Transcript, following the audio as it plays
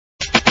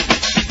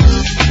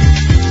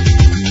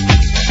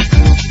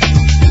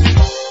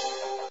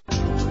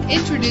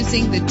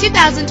Introducing the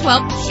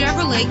 2012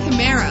 Chevrolet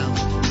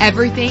Camaro.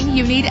 Everything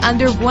you need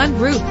under one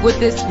roof with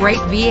this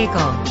great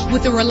vehicle.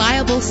 With a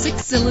reliable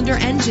 6-cylinder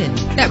engine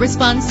that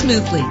responds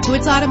smoothly to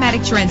its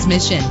automatic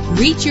transmission.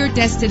 Reach your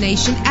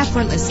destination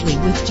effortlessly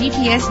with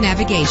GPS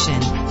navigation.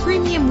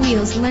 Premium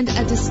wheels lend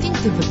a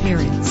distinctive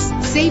appearance.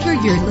 Savor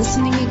your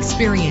listening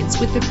experience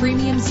with the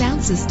premium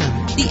sound system.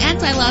 The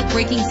anti-lock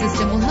braking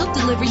system will help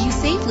deliver you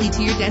safely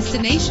to your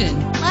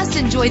destination. Plus,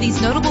 enjoy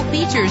these notable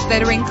features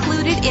that are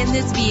included in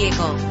this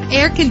vehicle: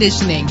 air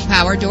conditioning,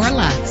 power door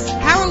locks,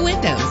 power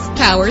windows,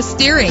 power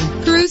steering,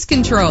 cruise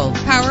control,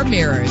 power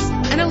mirrors,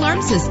 an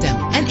alarm system,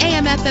 an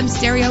AM/FM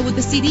stereo with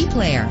a CD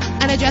player,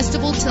 an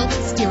adjustable tilt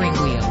steering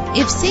wheel.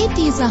 If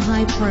safety is a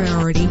high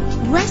priority,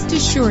 rest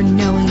assured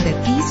knowing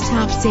that these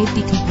top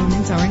safety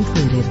components are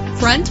included: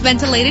 front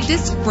ventilated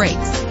disc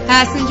brakes,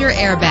 passenger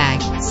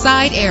airbag,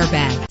 side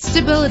airbag,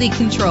 stability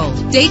control,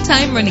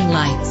 daytime running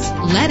lights.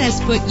 Let us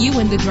put you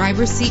in the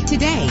driver's seat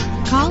today.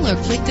 Call or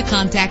click to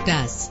contact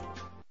us.